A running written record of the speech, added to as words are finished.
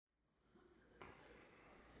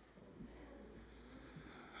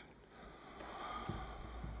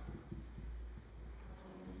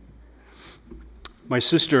My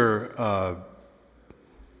sister, I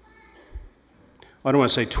don't want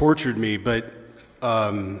to say tortured me, but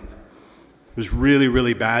it was really,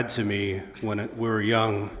 really bad to me when we were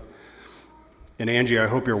young. And Angie, I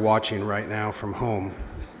hope you're watching right now from home.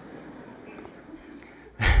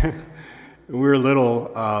 We were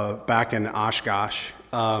little back in Oshkosh.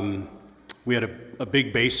 We had a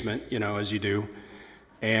big basement, as you do.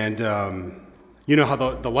 And you know how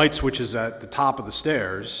the light switch is at the top of the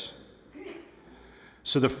stairs.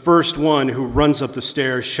 So the first one who runs up the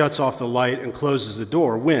stairs, shuts off the light, and closes the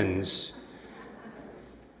door wins.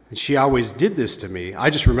 And she always did this to me. I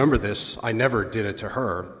just remember this. I never did it to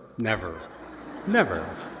her. Never.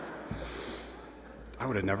 I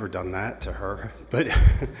would have never done that to her. But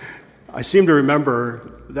I seem to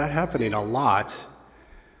remember that happening a lot.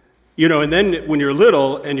 And then when you're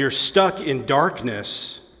little and you're stuck in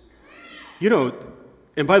darkness, and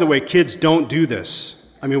by the way, kids, don't do this.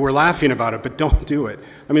 I mean, we're laughing about it, but don't do it.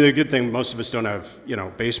 I mean, the good thing, most of us don't have,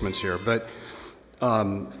 basements here, but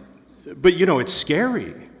it's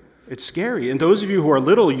scary. It's scary. And those of you who are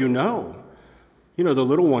little, the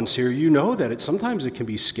little ones here, that sometimes it can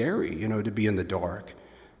be scary, to be in the dark,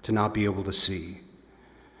 to not be able to see.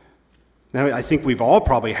 Now, I think we've all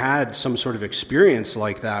probably had some sort of experience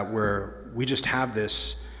like that where we just have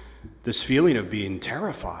this feeling of being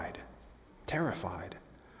terrified.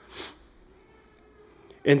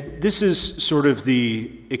 And this is sort of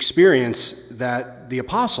the experience that the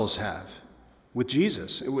apostles have with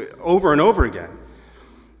Jesus over and over again.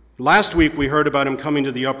 Last week we heard about him coming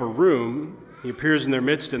to the upper room. He appears in their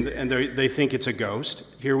midst and they think it's a ghost.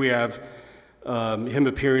 Here we have him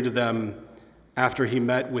appearing to them after he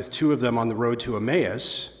met with two of them on the road to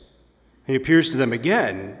Emmaus. He appears to them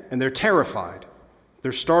again and they're terrified.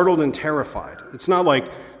 They're startled and terrified. It's not like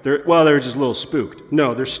they're just a little spooked.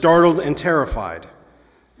 No, they're startled and terrified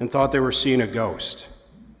and thought they were seeing a ghost.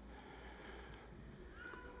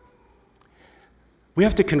 We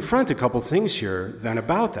have to confront a couple things here then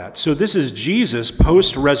about that. So this is Jesus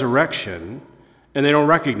post-resurrection, and they don't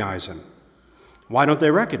recognize him. Why don't they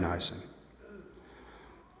recognize him?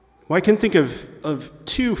 Well, I can think of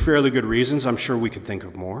two fairly good reasons. I'm sure we could think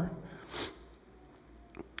of more.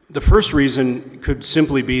 The first reason could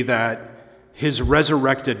simply be that his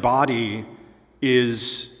resurrected body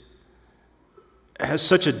has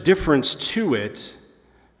such a difference to it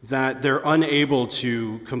that they're unable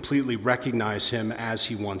to completely recognize him as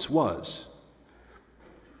he once was.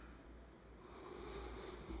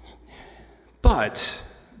 But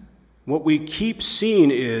what we keep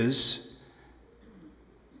seeing is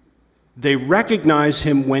they recognize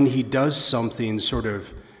him when he does something sort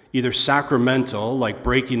of either sacramental, like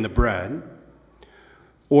breaking the bread,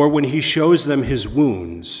 or when he shows them his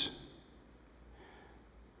wounds.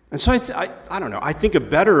 And so I don't know, I think a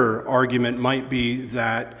better argument might be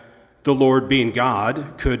that the Lord, being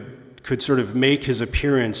God, could sort of make his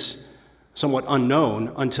appearance somewhat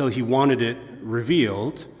unknown until he wanted it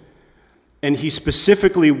revealed. And he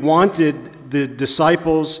specifically wanted the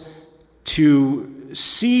disciples to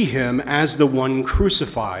see him as the one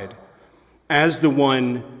crucified, as the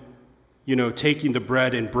one, taking the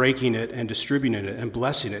bread and breaking it and distributing it and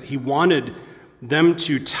blessing it. He wanted them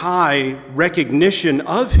to tie recognition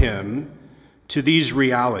of him to these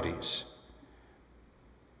realities.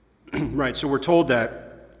 Right, so we're told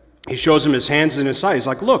that he shows him his hands and his side. He's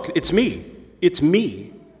like, look, it's me.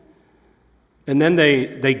 And then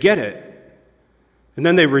they get it. And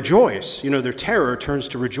then they rejoice. Their terror turns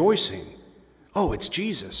to rejoicing. Oh, it's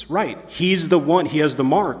Jesus, right. He's the one, he has the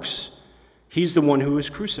marks. He's the one who was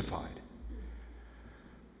crucified.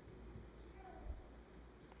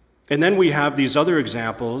 And then we have these other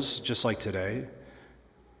examples, just like today.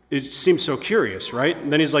 It seems so curious, right?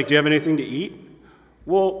 And then he's like, do you have anything to eat?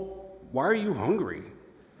 Well, why are you hungry?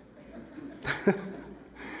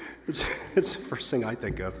 It's the first thing I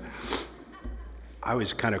think of. I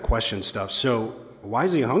always kind of question stuff. So why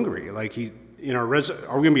is he hungry? Like are we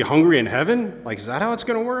going to be hungry in heaven? Like, is that how it's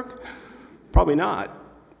going to work? Probably not.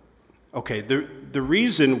 Okay, the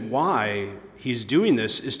reason why he's doing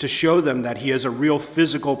this is to show them that he has a real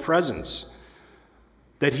physical presence,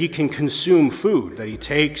 that he can consume food, that he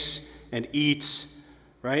takes and eats,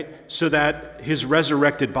 right? So that his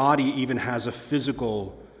resurrected body even has a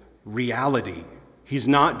physical reality. He's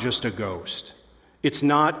not just a ghost. It's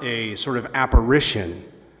not a sort of apparition,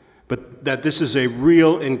 but that this is a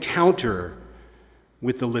real encounter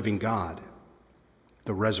with the living God,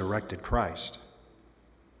 the resurrected Christ.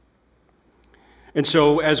 And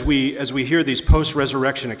so as we hear these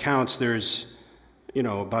post-resurrection accounts, there's,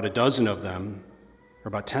 about a dozen of them, or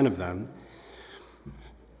about 10 of them.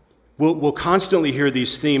 We'll constantly hear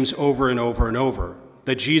these themes over and over and over.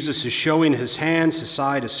 that Jesus is showing his hands, his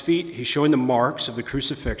side, his feet. He's showing the marks of the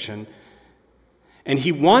crucifixion. And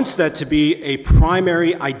he wants that to be a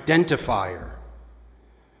primary identifier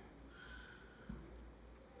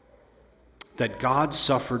that God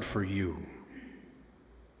suffered for you.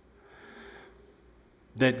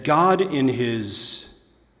 That God, in his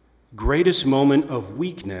greatest moment of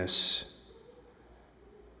weakness,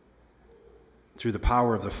 through the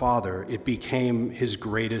power of the Father, it became his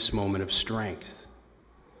greatest moment of strength,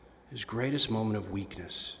 his greatest moment of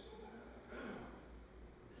weakness.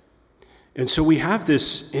 And so we have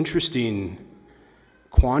this interesting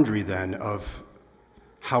quandary then of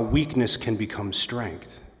how weakness can become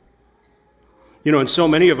strength. You know, and so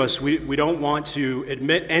many of us, we don't want to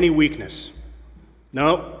admit any weakness.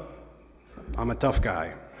 No, I'm a tough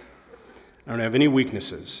guy. I don't have any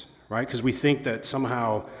weaknesses, right? Because we think that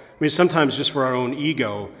somehow, I mean, sometimes just for our own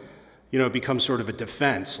ego, you know, it becomes sort of a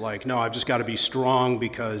defense. Like, no, I've just got to be strong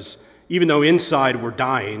because even though inside we're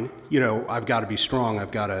dying, you know, I've got to be strong.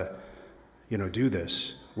 I've got to, you know, do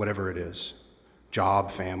this, whatever it is. Job,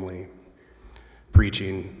 family,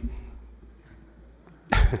 preaching.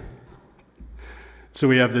 So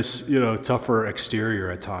we have this, you know, tougher exterior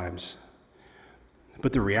at times.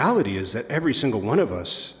 But the reality is that every single one of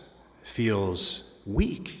us feels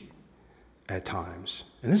weak at times.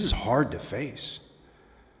 And this is hard to face.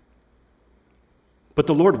 But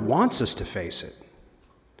the Lord wants us to face it.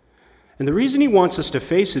 And the reason he wants us to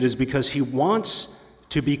face it is because he wants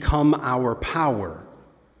to become our power.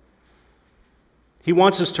 He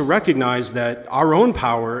wants us to recognize that our own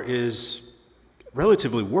power is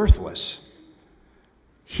relatively worthless.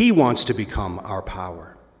 He wants to become our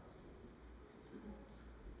power.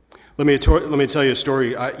 Let me tell you a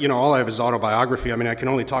story. All I have is autobiography. I mean, I can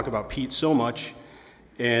only talk about Pete so much,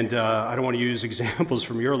 and I don't want to use examples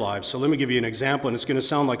from your lives. So let me give you an example, and it's going to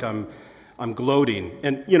sound like I'm gloating,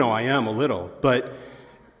 and I am a little, but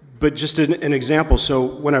just an example. So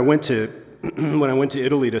when I went to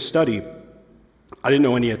Italy to study, I didn't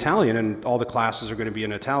know any Italian, and all the classes are going to be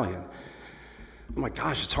in Italian. I'm like,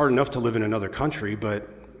 gosh, it's hard enough to live in another country, but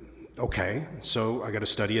okay, so I got to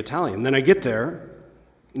study Italian. Then I get there,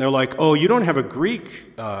 and they're like, oh, you don't have a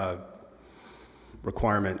Greek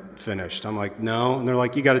requirement finished. I'm like, no. And they're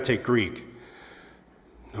like, you got to take Greek.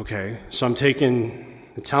 Okay, so I'm taking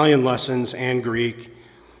Italian lessons and Greek,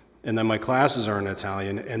 and then my classes are in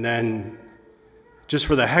Italian. And then just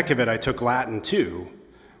for the heck of it, I took Latin too,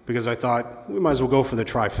 because I thought we might as well go for the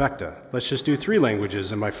trifecta. Let's just do 3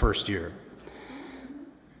 languages in my first year.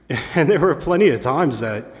 And there were plenty of times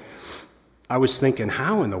that I was thinking,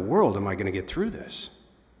 how in the world am I going to get through this?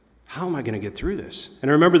 How am I going to get through this? And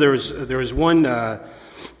I remember there was one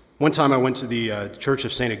time I went to the Church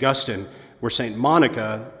of St. Augustine, where St.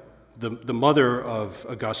 Monica, the mother of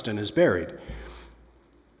Augustine, is buried.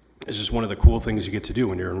 It's just one of the cool things you get to do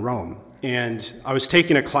when you're in Rome. And I was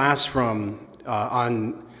taking a class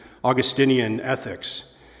on Augustinian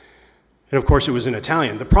ethics. And of course, it was in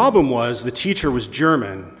Italian. The problem was the teacher was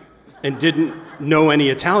German and didn't know any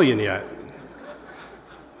Italian yet.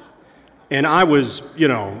 And I was,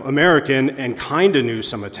 American and kind of knew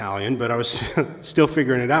some Italian, but I was still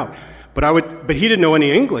figuring it out. But he didn't know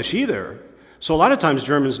any English either. So a lot of times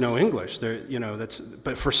Germans know English.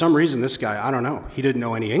 But for some reason, this guy, I don't know, he didn't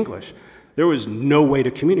know any English. There was no way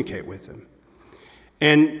to communicate with him.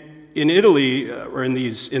 And in Italy, or in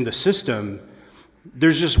the system,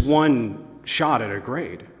 there's just one shot at a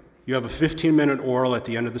grade. You have a 15-minute oral at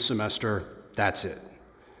the end of the semester. That's it.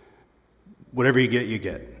 Whatever you get, you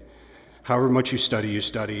get. However much you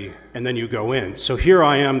study, and then you go in. So here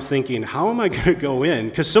I am thinking, how am I going to go in?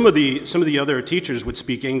 Because some of the other teachers would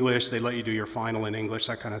speak English. They let you do your final in English,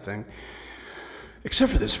 that kind of thing.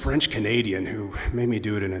 Except for this French Canadian who made me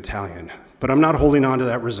do it in Italian. But I'm not holding on to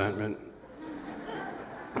that resentment.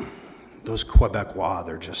 Those Quebecois,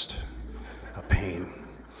 they're just a pain.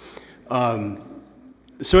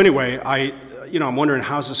 So anyway, I'm wondering,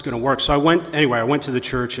 how's this going to work? So I went to the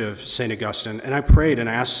Church of St. Augustine, and I prayed and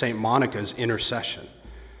asked St. Monica's intercession.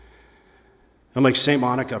 I'm like, St.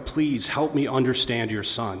 Monica, please help me understand your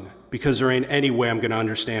son, because there ain't any way I'm going to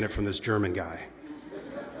understand it from this German guy.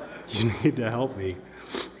 You need to help me.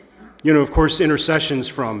 Of course, intercessions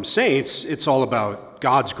from saints, it's all about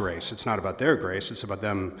God's grace. It's not about their grace. It's about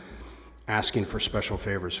them asking for special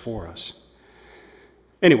favors for us.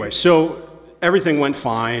 Anyway, so everything went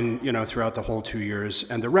fine, throughout the whole 2 years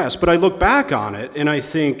and the rest. But I look back on it and I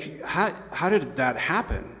think, how did that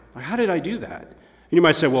happen? How did I do that? And you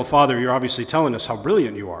might say, well, Father, you're obviously telling us how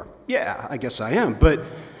brilliant you are. Yeah, I guess I am. But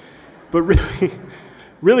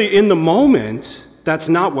really in the moment, that's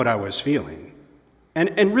not what I was feeling.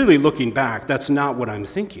 And really looking back, that's not what I'm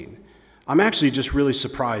thinking. I'm actually just really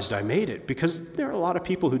surprised I made it, because there are a lot of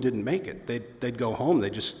people who didn't make it. They'd go home,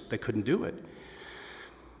 they couldn't do it.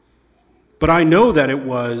 But I know that it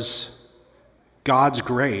was God's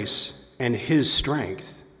grace and his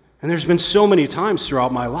strength. And there's been so many times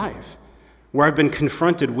throughout my life where I've been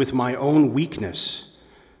confronted with my own weakness,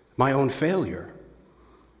 my own failure.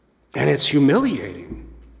 And it's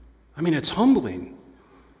humiliating. I mean, it's humbling.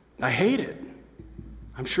 I hate it.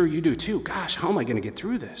 I'm sure you do too. Gosh, how am I going to get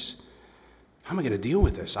through this? How am I going to deal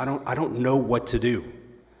with this? I don't know what to do.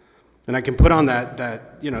 And I can put on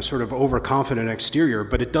that sort of overconfident exterior,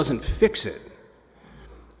 but it doesn't fix it.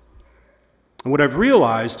 And what I've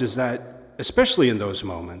realized is that, especially in those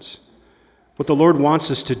moments, what the Lord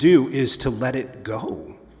wants us to do is to let it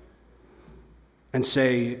go and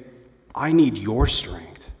say, I need your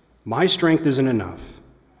strength. My strength isn't enough.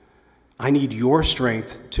 I need your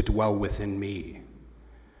strength to dwell within me.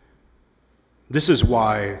 This is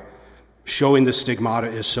why showing the stigmata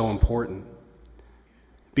is so important,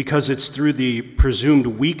 because it's through the presumed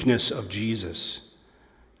weakness of Jesus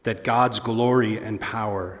that God's glory and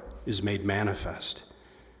power is made manifest.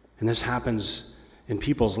 And this happens in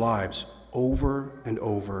people's lives over and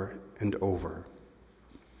over and over.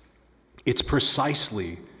 It's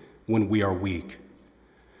precisely when we are weak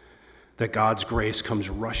that God's grace comes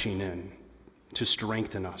rushing in to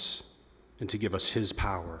strengthen us and to give us his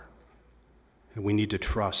power. And we need to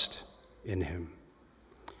trust in him.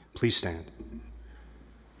 Please stand.